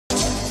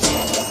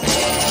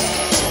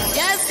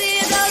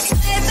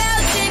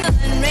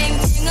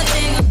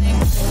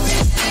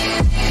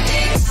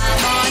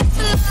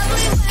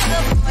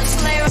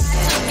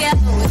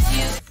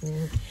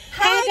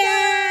Hi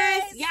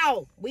guys!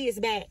 Yo, we is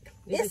back.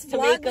 It's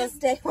Vlogmas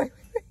Day.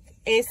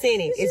 And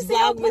Cindy. It's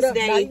Vlogmas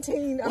Day.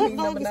 19, what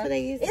Vlogmas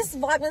Day is? It's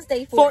Vlogmas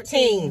Day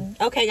 14.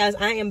 Okay guys,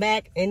 I am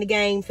back in the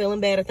game,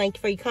 feeling better. Thank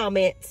you for your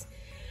comments.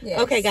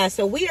 Yes. Okay guys,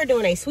 so we are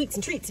doing a sweets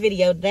and treats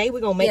video today.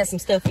 We're going to make some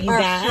stuff for you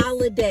guys.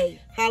 Holiday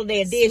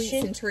edition.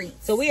 Sweets and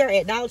treats. So we are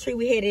at Dollar Tree.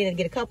 We headed in to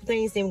get a couple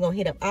things. Then we're going to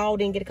hit up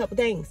Aldi and get a couple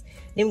things.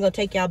 Then we're going to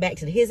take y'all back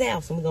to his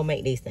house and we're going to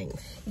make these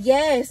things.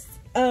 Yes.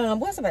 What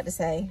was I about to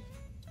say?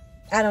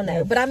 I don't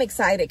know, but I'm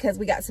excited because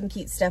we got some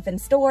cute stuff in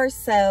store.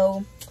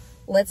 So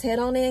let's head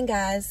on in,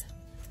 guys.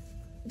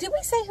 Did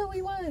we say who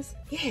he was?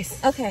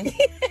 Yes. Okay.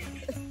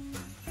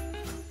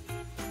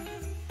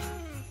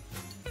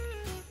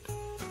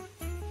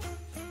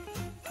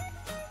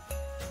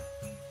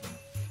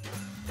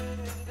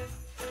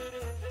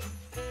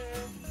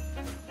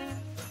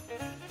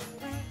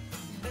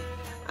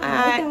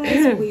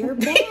 Guys, we're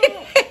back.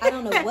 I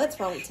don't know what's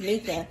wrong with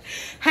Tamika.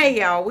 Hey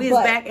y'all, we is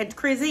back at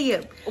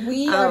Kernersville.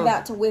 We are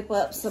about to whip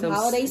up some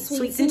holiday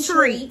sweets and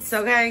treats.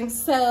 Okay.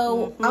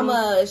 So I'm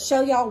gonna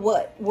show y'all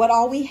what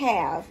all we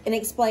have and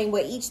explain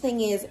what each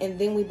thing is, and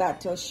then we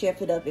about to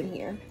chef it up in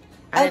here.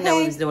 I didn't know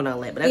we was doing all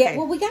that, but okay. Yeah,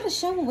 well, we gotta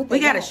show them what we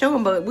gotta show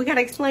them, but we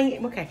gotta explain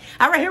it. Okay.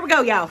 All right, here we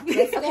go, y'all.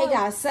 Okay,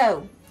 guys.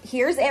 So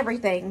here's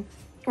everything.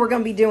 We're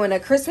going to be doing a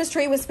Christmas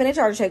tree with spinach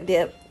artichoke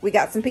dip. We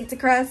got some pizza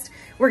crust.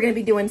 We're going to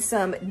be doing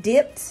some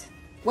dipped,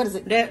 what is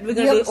it? We're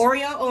going to do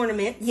Oreo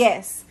ornaments.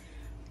 Yes.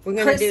 We're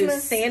going to do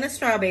Santa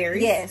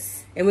strawberries.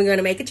 Yes. And we're going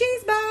to make a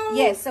cheese ball.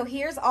 Yes, so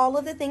here's all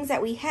of the things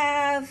that we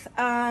have.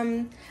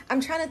 I'm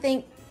trying to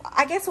think.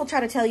 I guess we'll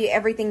try to tell you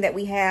everything that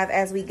we have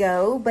as we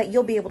go, but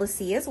you'll be able to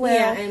see as well.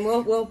 Yeah, and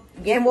we'll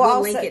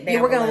also link it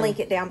down we're going to link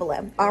it down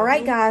below. All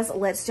right, guys,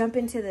 let's jump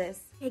into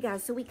this. Hey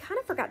guys, so we kind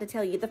of forgot to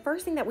tell you, the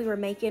first thing that we were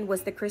making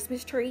was the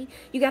Christmas tree.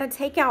 You got to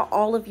take out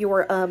all of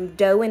your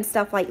dough and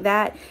stuff like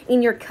that,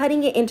 and you're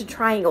cutting it into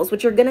triangles,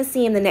 which you're going to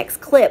see in the next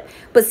clip.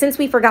 But since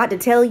we forgot to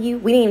tell you,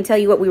 we didn't even tell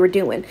you what we were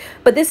doing.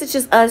 But this is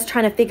just us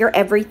trying to figure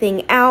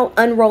everything out,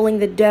 unrolling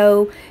the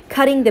dough,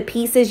 cutting the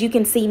pieces. You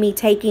can see me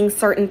taking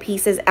certain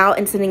pieces out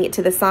and sending it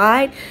to the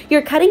side.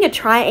 You're cutting a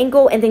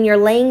triangle, and then you're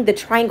laying the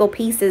triangle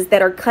pieces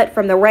that are cut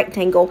from the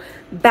rectangle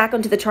back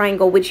onto the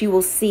triangle, which you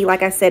will see,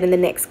 like I said, in the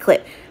next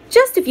clip.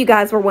 Just if you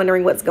guys were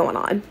wondering what's going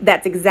on,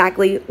 that's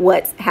exactly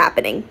what's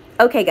happening.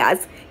 Okay,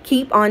 guys,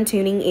 keep on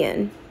tuning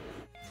in.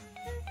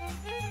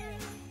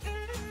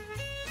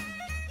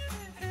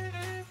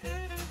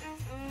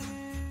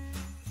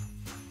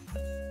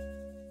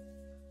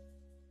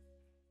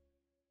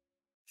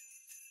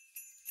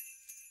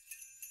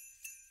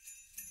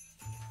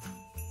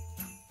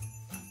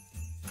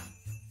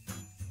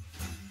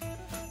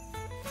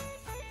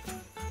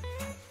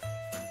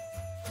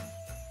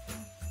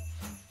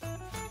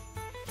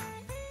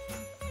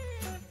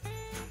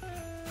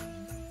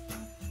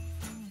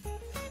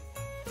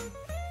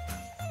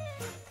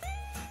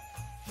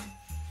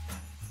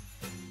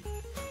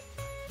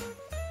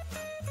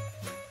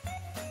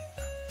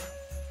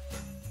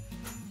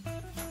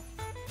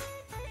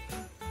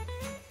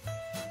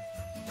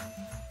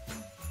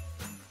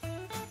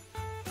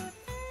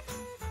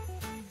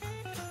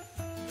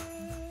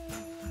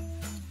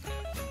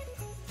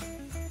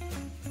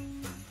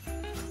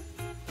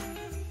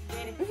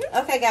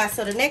 Okay, guys,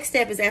 so the next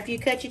step is after you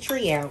cut your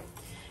tree out,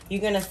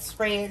 you're going to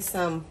spread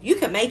some, you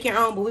can make your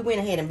own, but we went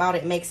ahead and bought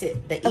it. It makes it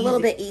a little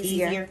bit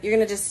easier. You're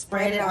going to just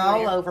spread it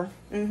all over.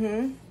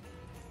 And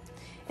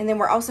then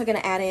we're also going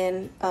to add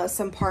in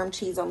some Parm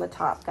cheese on the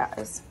top,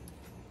 guys.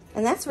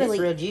 And that's really...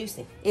 It's real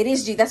juicy. It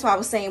is juicy. That's why I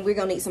was saying we're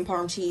going to need some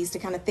Parm cheese to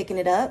kind of thicken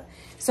it up.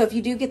 So if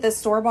you do get the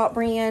store-bought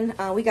brand,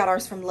 we got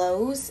ours from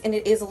Lowe's, and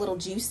it is a little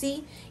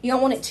juicy. You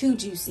don't want it too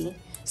juicy.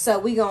 So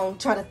we're going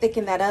to try to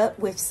thicken that up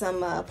with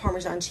some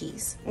Parmesan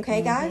cheese.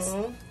 Okay, guys?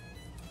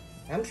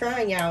 I'm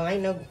trying, y'all. I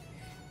ain't no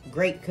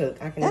great cook.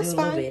 I can do a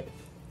little bit.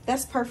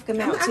 That's perfect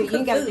amount, too.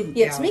 You gotta do,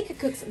 Tamika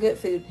cooks good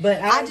food.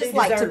 But I just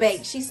like to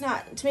bake.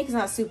 Tamika's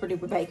not a super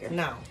duper baker.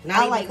 No.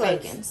 I like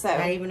baking. So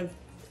not even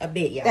a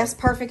bit, y'all. That's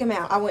perfect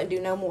amount. I wouldn't do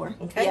no more.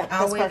 Okay. Yeah,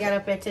 all we got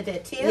up there to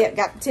that tip. Yeah,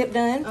 got the tip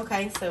done.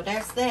 Okay, so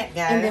that's that,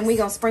 guys. And then we're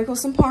going to sprinkle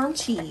some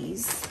Parm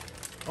cheese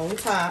on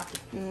top.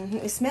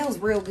 It smells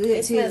real good,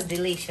 It smells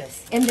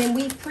delicious. And then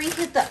we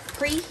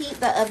preheat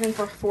the oven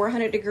for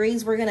 400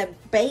 degrees. We're going to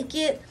bake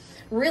it.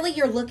 Really,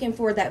 you're looking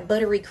for that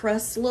buttery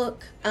crust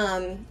look,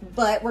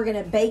 but we're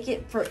going to bake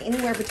it for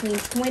anywhere between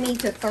 20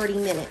 to 30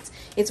 minutes.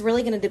 It's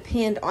really going to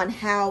depend on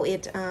how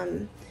it,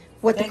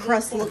 what the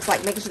crust looks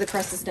like, making sure the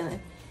crust is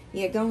done.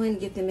 Yeah, go ahead and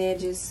get them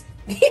edges.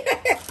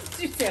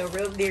 You sound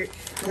real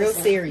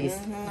serious.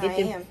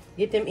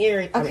 Get them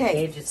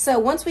edges. So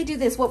once we do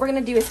this, what we're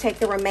going to do is take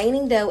the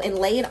remaining dough and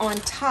lay it on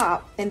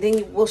top, and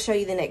then we'll show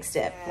you the next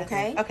step,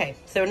 okay? Okay,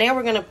 so now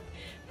we're going to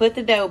put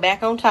the dough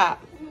back on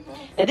top.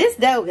 Now this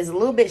dough is a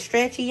little bit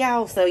stretchy,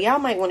 y'all, so y'all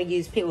might want to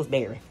use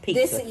Pillsbury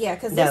pizza.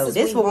 Because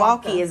this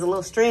Milwaukee is a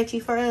little stretchy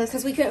for us.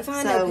 Because we couldn't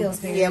find no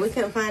Pillsbury. Yeah, we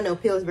couldn't find no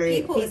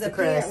Pillsbury People pizza is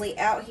apparently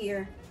out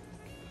here.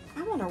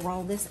 I want to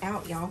roll this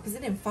out, y'all, because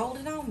it didn't fold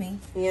it on me.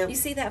 Yeah. You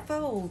see that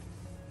fold?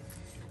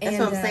 That's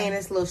what I'm saying.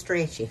 It's a little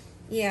stretchy.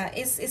 Yeah,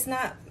 it's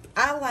not.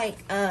 I like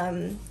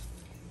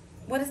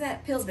what is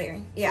that?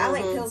 Pillsbury. Yeah, I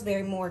like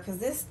Pillsbury more because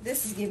this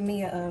is giving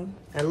me a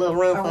little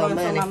run for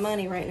my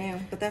money right now.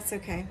 But that's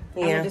okay.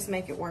 Yeah. I'm gonna just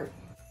make it work.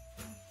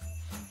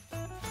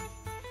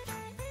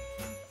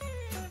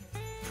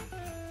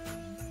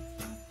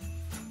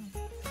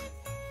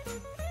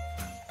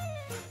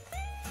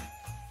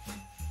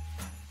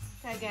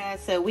 Okay,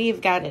 guys. So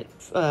we've got it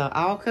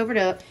all covered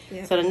up.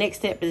 Yep. So the next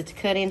step is to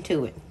cut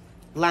into it.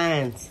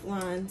 Lines.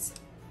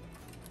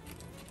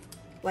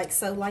 Like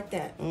so, like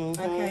that.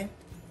 Okay.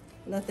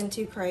 Nothing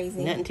too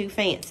crazy. Nothing too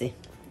fancy.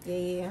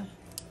 Yeah.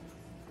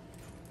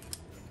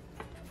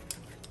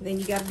 Then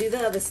you got to do the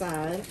other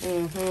side.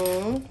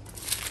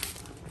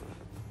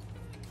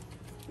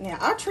 Now,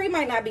 our tree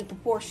might not be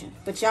proportioned,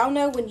 but y'all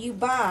know when you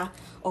buy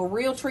a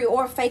real tree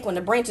or a fake one,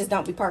 the branches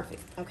don't be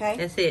perfect. Okay.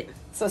 That's it.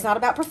 So it's not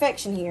about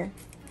perfection here.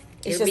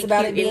 It's just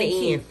about it being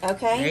cute.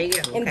 Okay. There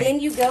you go. And then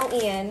you go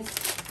in,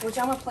 which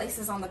I'm gonna place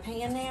this on the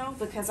pan now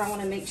because I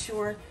want to make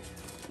sure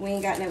we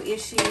ain't got no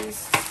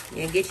issues.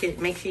 Yeah,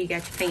 make sure you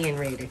got your pan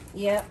ready.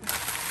 Yep.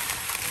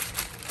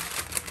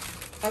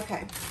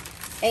 Okay.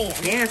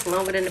 And yeah, it's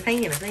longer than the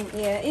pan, I think.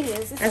 Yeah, it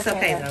is. That's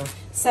okay though.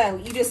 So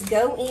you just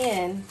go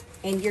in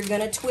and you're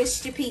gonna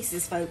twist your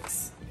pieces,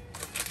 folks.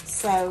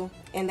 So,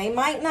 and they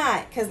might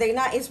not, because they're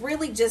not. It's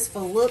really just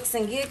for looks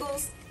and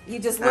giggles. You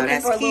just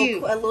looking for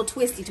a little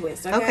twisty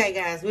twist. Okay,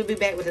 guys, we'll be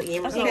back with the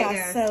end result. Okay,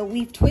 guys. So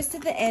we've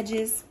twisted the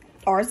edges.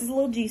 Ours is a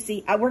little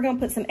juicy. We're gonna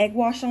put some egg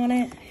wash on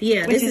it.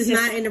 Yeah, this is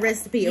not in the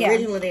recipe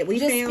originally that we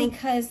found. Just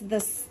because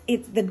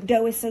the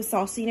dough is so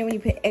soft, so you know when you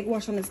put egg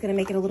wash on, it's gonna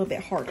make it a little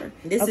bit harder.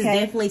 This is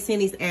definitely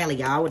Cindy's alley,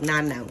 y'all. I would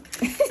not know.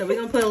 So we're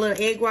gonna put a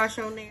little egg wash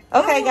on there.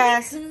 Okay,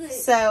 guys.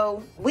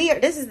 So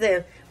this is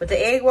with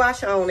the egg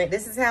wash on it.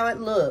 This is how it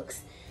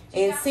looks.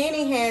 And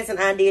Cindy has an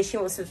idea. She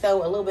wants to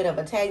throw a little bit of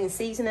Italian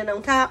seasoning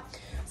on top.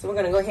 So we're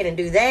gonna go ahead and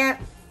do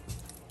that.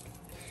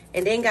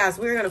 And then, guys,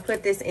 we're gonna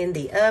put this in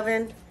the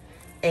oven.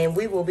 And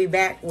we will be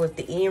back with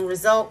the end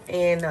result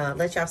and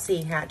let y'all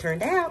see how it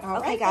turned out.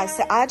 Okay, guys.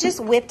 So I just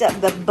whipped up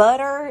the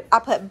butter. I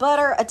put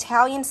butter,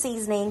 Italian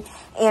seasoning,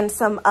 and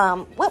some,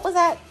 what was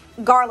that?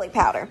 Garlic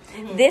powder.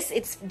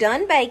 It's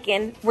done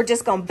baking. We're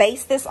just going to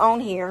baste this on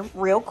here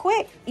real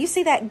quick. You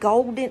see that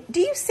golden, do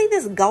you see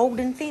this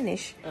golden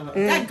finish?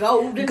 That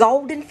golden?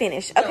 Golden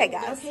finish. Okay,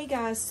 guys. Okay,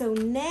 guys. So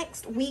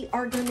next we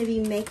are going to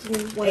be making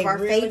one of our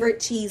favorite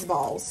cheese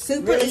balls.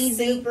 Super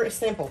easy. Super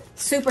simple.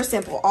 Super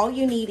simple. All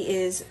you need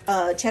is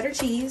cheddar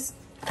cheese,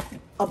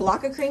 a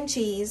block of cream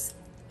cheese,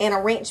 and a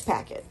ranch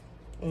packet.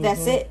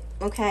 That's it.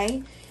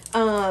 Okay.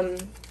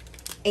 And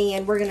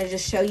we're going to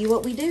just show you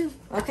what we do.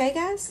 Okay,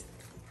 guys?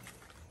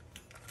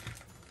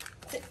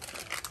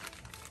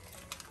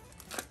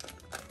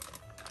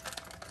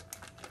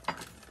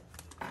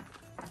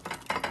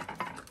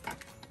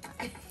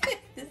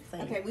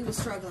 Okay, we were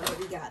struggling, but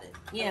we got it.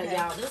 Yeah,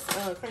 y'all, this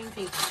cream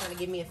cheese is trying to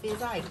give me a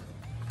fizz ice.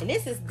 And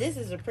this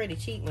is a pretty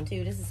cheap one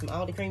too. This is some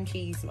Aldi cream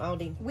cheese, some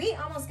Aldi. We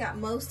almost got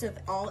most of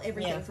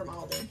everything from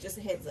Aldi. Just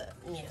a heads up.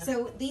 Yeah.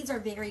 So these are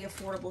very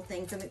affordable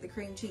things. I think the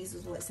cream cheese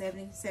was what,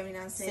 79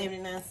 cents.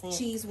 79 cents.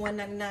 Cheese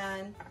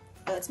 $1.99.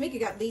 Tamika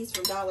got these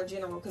from Dollar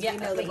General because we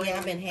know the brand.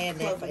 I've been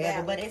having that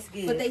forever, but it's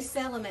good. But they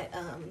sell them at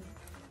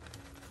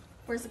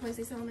where's the place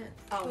they sell them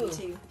at? Aldi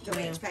too. The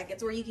ranch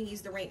packets, or you can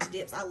use the ranch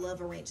dips. I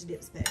love a ranch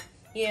dips pack.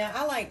 Yeah,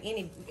 I like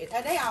any.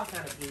 They all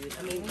kind of good.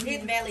 I mean,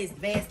 Hidden Valley is the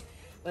best.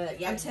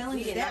 But I'm telling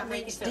you, that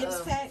ranch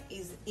dips pack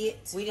is it.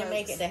 We didn't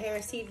make it to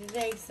Harris Teeter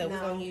today, so we're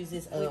gonna use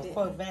this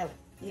Clover Valley.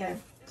 Yeah,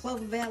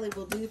 Clover Valley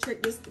will do the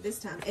trick this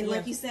time. And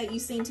like you said, you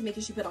seem to make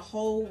it. You put a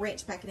whole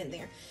ranch packet in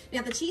there.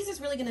 Now the cheese is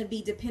really gonna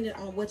be dependent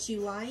on what you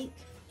like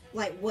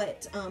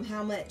what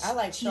how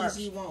much cheese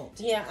you want.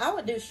 Yeah, I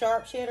would do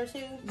sharp cheddar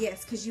too.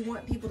 Yes, because you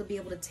want people to be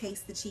able to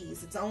taste the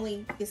cheese. It's a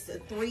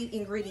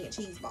 3-ingredient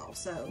cheese ball.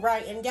 So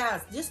right, and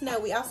guys, just know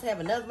we also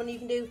have another one you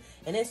can do,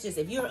 and it's just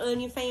if you're an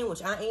onion fan,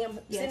 which I am.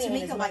 Yeah,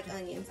 Tamika like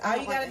onions. All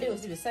you gotta do is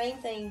do the same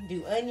thing.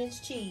 Do onions,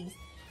 cheese,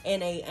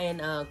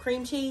 and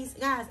cream cheese,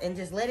 guys, and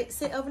just let it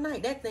sit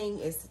overnight. That thing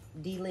is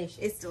delicious.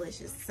 It's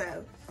delicious.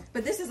 So,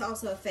 but this is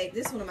also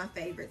this is one of my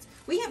favorites.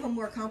 We have a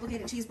more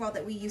complicated cheese ball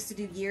that we used to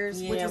do years,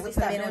 which was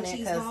the pimento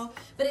cheese ball,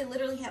 but it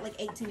literally had like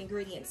 18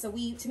 ingredients. So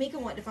Tamika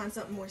wanted to find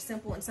something more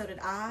simple, and so did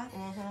I.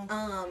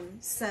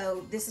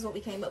 So this is what we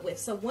came up with.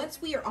 So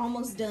once we are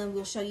almost done,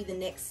 we'll show you the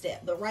next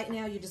step. But right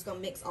now, you're just gonna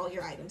mix all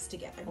your items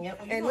together.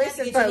 Yep. And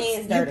listen,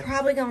 folks, you're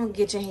probably gonna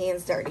get your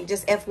hands dirty.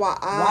 Just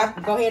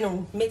FYI. Go ahead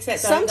and mix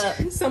that thing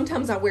up.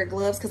 Sometimes I wear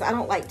gloves because I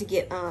don't like to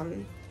get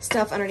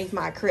stuff underneath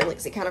my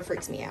acrylics. It kind of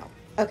freaks me out.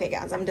 Okay,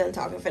 guys, I'm done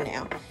talking for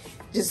now.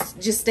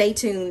 Just stay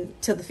tuned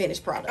to the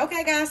finished product.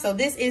 Okay, guys, so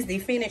this is the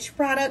finished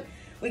product.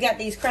 We got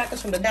these crackers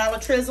from the Dollar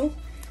Trizzle.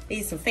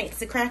 These some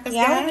fancy crackers,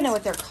 guys. I don't even know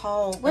what they're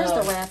called. Where's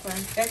the wrapper?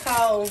 They're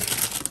called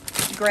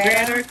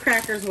Greta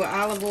crackers with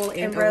olive oil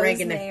and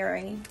oregano.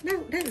 Rosemary.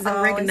 No, that is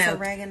oregano. It's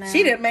oregano.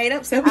 She done made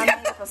up something. I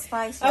made up a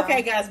spice.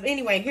 Okay, guys. But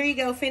anyway, here you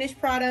go. Finished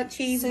product,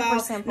 cheese Super ball.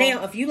 simple.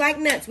 Now, if you like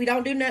nuts, we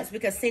don't do nuts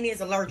because Cindy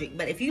is allergic.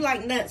 But if you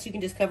like nuts, you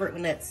can just cover it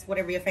with nuts.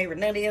 Whatever your favorite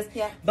nut is.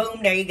 Yeah.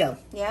 Boom, there you go.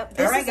 Yep.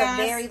 This is guys.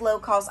 a very low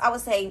cost. I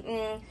would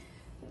say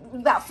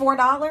about $4.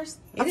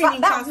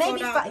 About maybe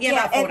 $4.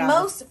 Yeah, about $4. At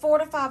most $4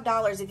 to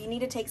 $5. If you need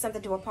to take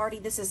something to a party,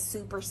 this is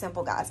super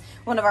simple, guys.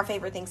 One of our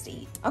favorite things to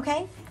eat.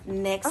 Okay.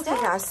 Next up,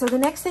 guys. So the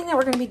next thing that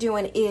we're going to be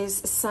doing is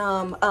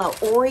some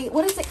Oreo.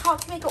 What is it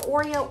called to make an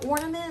Oreo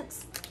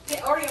ornaments?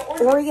 Yeah,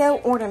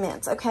 Oreo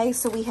ornaments. Okay,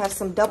 so we have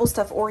some double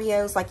stuffed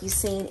Oreos, like you've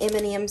seen,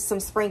 M&Ms,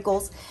 some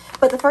sprinkles.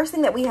 But the first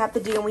thing that we have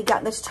to do, and we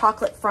got this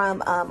chocolate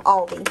from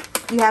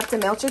Aldi. You have to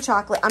melt your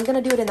chocolate. I'm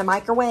going to do it in the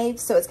microwave,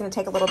 so it's going to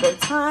take a little bit of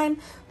time.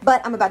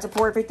 But I'm about to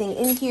pour everything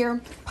in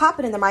here, pop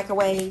it in the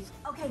microwave.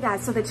 Okay,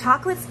 guys, so the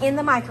chocolate's in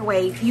the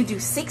microwave. You do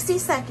 60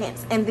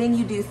 seconds, and then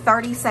you do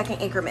 30-second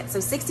increments. So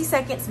 60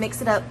 seconds,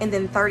 mix it up, and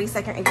then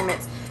 30-second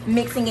increments,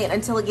 mixing it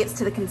until it gets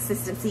to the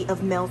consistency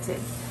of melted.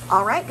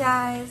 All right,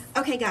 guys.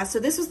 Okay, guys, so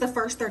this was the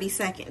first 30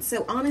 seconds.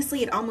 So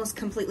honestly, it almost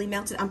completely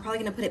melted. I'm probably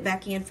going to put it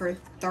back in for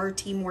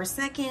 30 more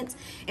seconds,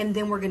 and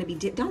then we're going to be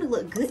don't it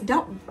look good?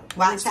 Don't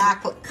watch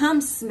chocolate.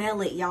 Come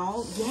smell it,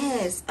 y'all.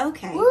 Yes.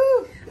 Okay.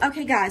 Woo.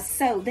 Okay, guys,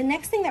 so the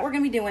next thing that we're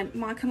going to be doing,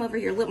 Mom, come over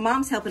here. Look,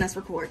 Mom's helping us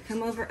record.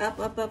 Come over, up.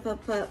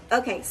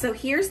 Okay, so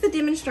here's the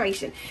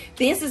demonstration.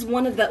 This is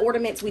one of the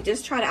ornaments we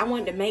just tried. I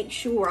wanted to make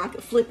sure I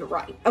could flip it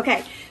right.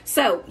 Okay,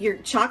 so your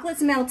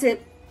chocolate's melted.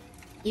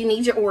 You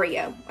need your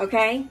Oreo,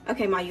 okay?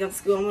 Okay, Ma, you're going to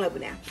school on over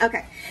now.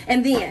 Okay,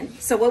 and then,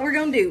 so what we're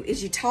going to do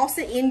is you toss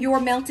it in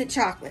your melted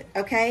chocolate,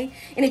 okay?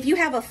 And if you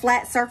have a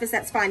flat surface,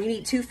 that's fine. You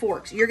need 2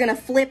 forks. You're going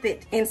to flip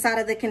it inside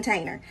of the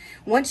container.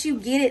 Once you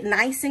get it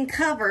nice and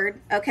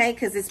covered, okay,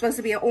 because it's supposed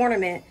to be an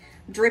ornament,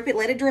 drip it,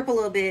 let it drip a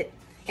little bit,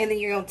 and then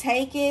you're going to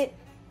take it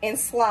and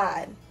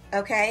slide,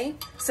 okay?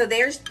 So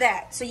there's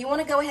that. So you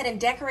want to go ahead and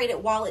decorate it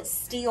while it's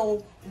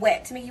still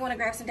wet. Tamika, you want to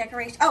grab some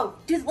decoration? Oh,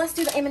 let's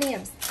do the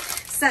M&Ms.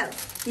 So,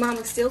 Mom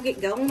will still get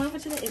going over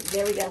to the,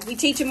 there we go. We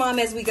teach your Mom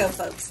as we go,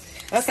 folks.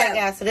 Okay,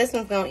 guys, so this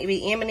one's going to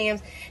be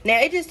M&Ms. Now,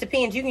 it just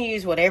depends. You can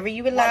use whatever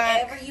you would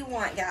like. Whatever you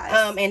want,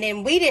 guys. And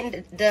then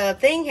the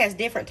thing has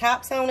different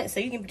tops on it, so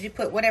you can just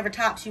put whatever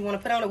tops you want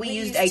to put on it. We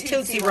used a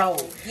Tootsie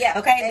Roll. Yeah.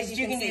 Okay, but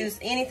you can use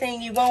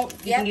anything you want.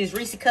 You can use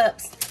Reese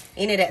Cups,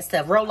 any of that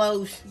stuff.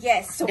 Rolos.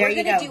 Yes, so we're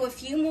going to do a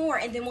few more,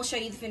 and then we'll show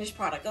you the finished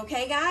product.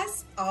 Okay,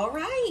 guys? All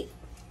right.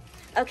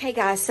 Okay,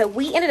 guys, so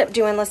we ended up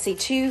doing, let's see,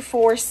 2,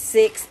 4,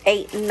 6,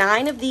 8,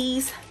 9 of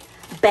these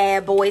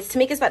bad boys.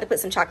 Tamika's about to put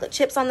some chocolate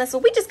chips on this, so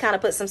we just kind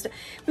of put some stuff.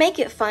 Make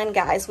it fun,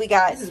 guys. We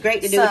got this is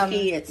great to do with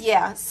kids.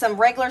 Yeah, some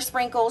regular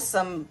sprinkles,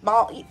 some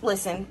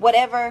listen,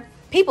 whatever.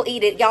 People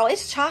eat it, y'all.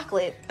 It's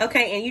chocolate.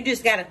 Okay, and you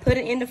just got to put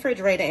it in the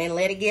refrigerator and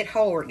let it get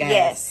hard, guys.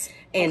 Yes.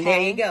 And there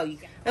you go.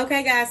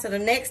 Okay, guys, so the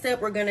next up,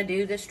 we're going to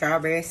do the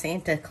strawberry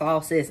Santa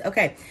Clauses.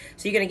 Okay,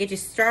 so you're going to get your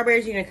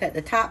strawberries. You're going to cut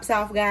the tops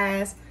off,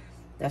 guys.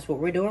 That's what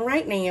we're doing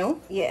right now.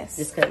 Yes.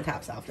 Just cutting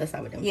tops off. That's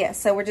how we're doing. Yeah,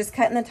 so we're just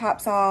cutting the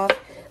tops off.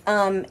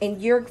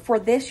 And for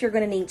this, you're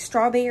going to need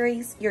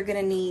strawberries. You're going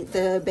to need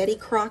the Betty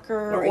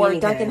Crocker or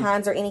Duncan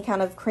Hines or any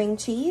kind of cream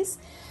cheese.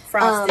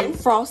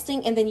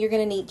 Frosting. And then you're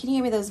going to need, can you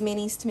give me those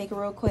minis to make it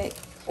real quick?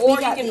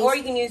 Or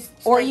you can use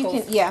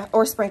sprinkles.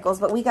 Or sprinkles.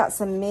 But we got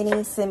some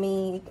mini,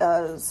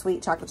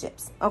 sweet chocolate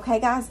chips. Okay,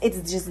 guys?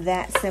 It's just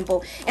that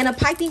simple. And a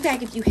piping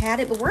bag if you had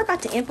it. But we're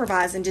about to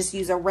improvise and just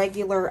use a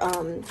regular,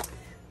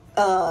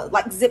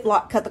 like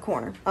Ziploc, cut the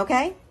corner.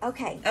 Okay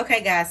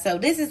guys, so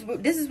this is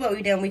what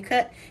we've done.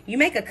 You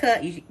make a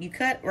cut, you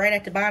cut right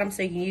at the bottom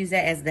so you can use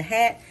that as the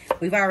hat.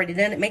 We've already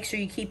done it. Make sure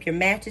you keep your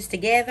matches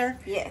together.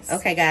 Yes.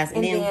 Okay, guys,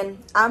 and then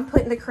I'm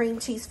putting the cream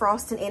cheese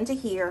frosting into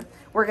here.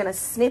 We're gonna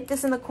snip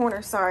this in the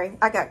corner. Sorry,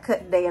 I got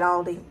cut today at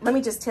Aldi. Let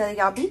me just tell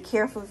y'all, be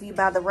careful if you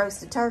buy the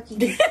roasted turkey.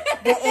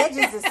 The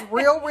edges is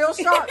real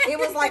sharp. It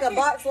was like a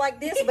box like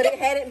this, but it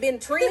hadn't been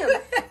trimmed.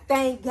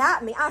 They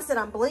got me. I said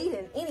I'm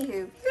bleeding.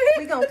 Anywho,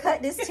 we're gonna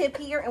cut this tip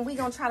here and we're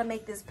gonna try to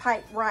make this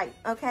pipe right,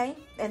 okay?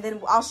 And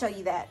then I'll show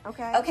you that,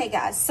 okay? Okay,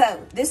 guys,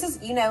 so this is,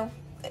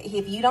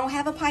 if you don't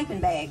have a piping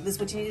bag, this is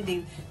what you need to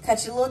do.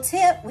 Cut your little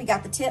tip. We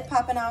got the tip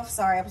popping off.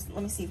 Sorry,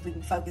 let me see if we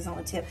can focus on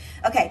the tip.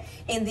 Okay,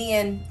 and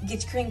then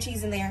get your cream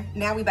cheese in there.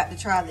 Now we about to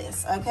try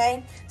this,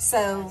 okay?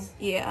 So,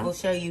 yeah. We'll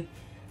show you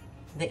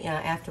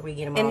after we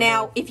get them all. And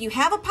now, if you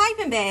have a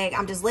piping bag,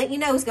 I'm just letting you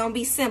know it's going to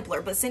be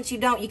simpler. But since you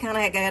don't, you kind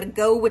of got to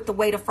go with the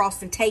way the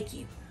frosting take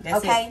you. That's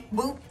okay? It.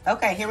 Boop.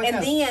 Okay, here we go.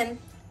 And then,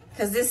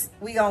 because this,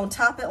 we going to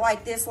top it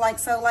like this, like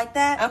so, like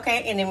that.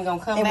 Okay, and then we're going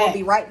to come back. And we'll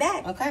be right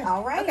back. Okay.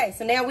 All right. Okay,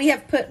 so now we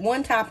have put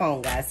one top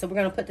on, guys. So we're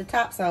going to put the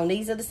tops on.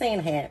 These are the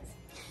Santa hats.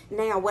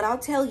 Now, what I'll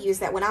tell you is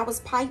that when I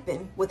was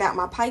piping, without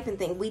my piping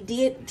thing, we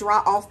did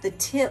dry off the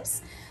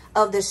tips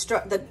of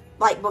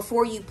like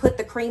before you put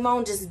the cream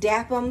on, just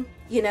dap them,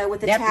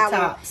 with the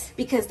towel.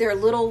 Because they're a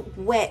little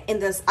wet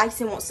and the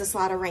icing wants to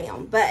slide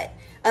around. But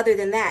other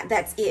than that,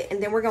 that's it.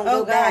 And then we're gonna Oh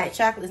go God, back. the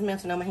chocolate is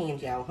melting on my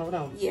hands, y'all. Hold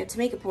on. Yeah,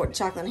 Tamika poured the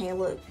chocolate in her hand.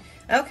 Look.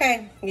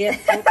 Okay. Yeah.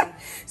 Okay.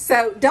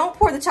 So don't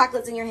pour the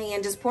chocolates in your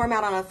hand. Just pour them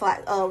out on a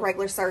flat,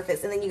 regular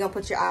surface, and then you're gonna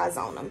put your eyes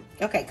on them.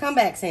 Okay, come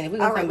back, Sandy. We're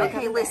gonna come back.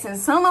 Okay, listen.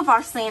 Some of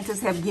our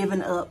Santas have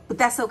given up, but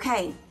that's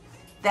okay.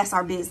 That's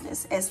our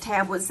business, as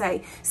Tab would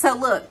say. So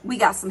look, we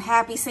got some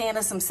happy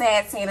Santas, some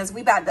sad Santas.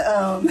 We about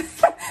to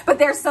but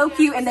they're so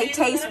cute and they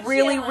taste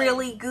really,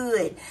 really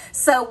good.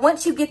 So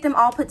once you get them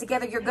all put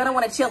together, you're gonna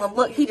want to chill them.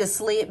 Look, he just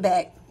slid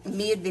back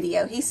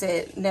mid-video. He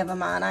said, "Never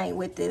mind, I ain't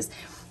with this."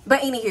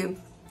 But anywho,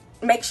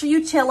 make sure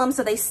you chill them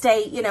so they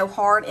stay, you know,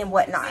 hard and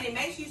whatnot. Sandy,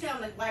 make sure you tell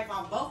them to wipe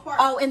off both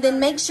parts. Oh, and then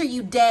make sure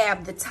you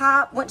dab the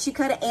top once you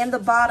cut it and the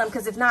bottom,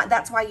 because if not,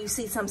 that's why you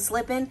see some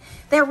slipping.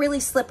 They're really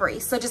slippery,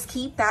 so just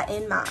keep that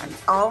in mind.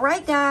 All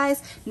right,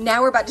 guys,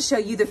 now we're about to show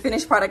you the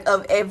finished product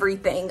of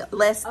everything.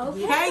 Let's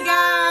Hey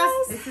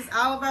guys, this is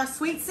all of our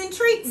sweets and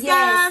treats,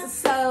 Yes, guys.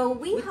 so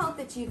we hope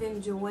that you've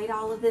enjoyed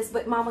all of this,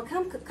 but Mama,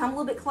 come a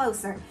little bit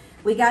closer.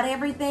 We got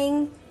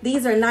everything.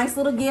 These are nice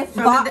little gift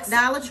From box. the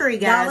Dollar Tree,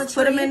 guys. Dollar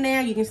Put them Tree. in there.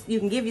 You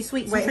can give your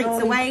sweets and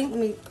treats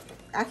away.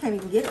 I can't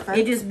even get it first.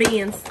 It just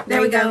bends. There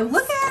we go. go.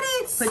 Look at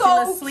it. Put so your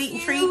little sweet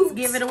and treats. cute.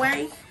 Give it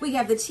away. We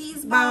have the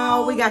cheese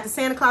ball. Oh, we got the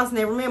Santa Claus in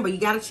there. Remember, you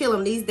got to chill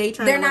them. These they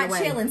trying They're to run not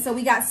away. chilling, so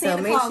we got Santa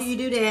So make Claus. sure you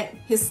do that.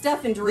 His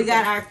stuff and We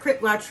got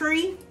our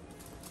tree,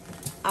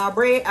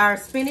 our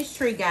spinach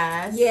tree,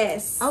 guys.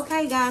 Yes.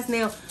 Okay, guys.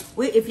 Now,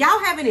 if y'all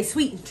have any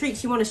sweet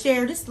treats you want to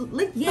share, just put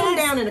them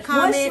down in the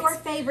comments. What's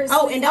your favorite?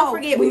 Oh, sweet? and don't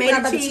forget, we made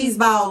a cheese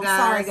ball, guys.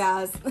 Sorry,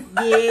 guys.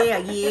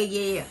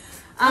 Yeah.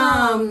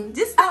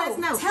 Just let us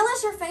know. Tell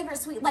us your favorite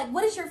sweet. Like,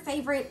 what is your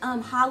favorite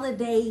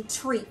holiday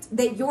treat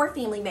that your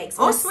family makes,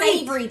 Or or sweet.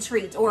 savory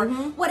treat, or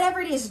whatever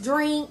it is?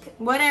 Drink.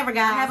 Whatever,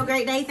 guys. Have a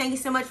great day. Thank you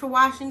so much for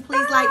watching.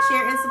 Please like,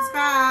 share, and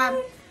subscribe.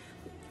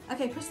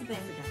 Okay, push the thing.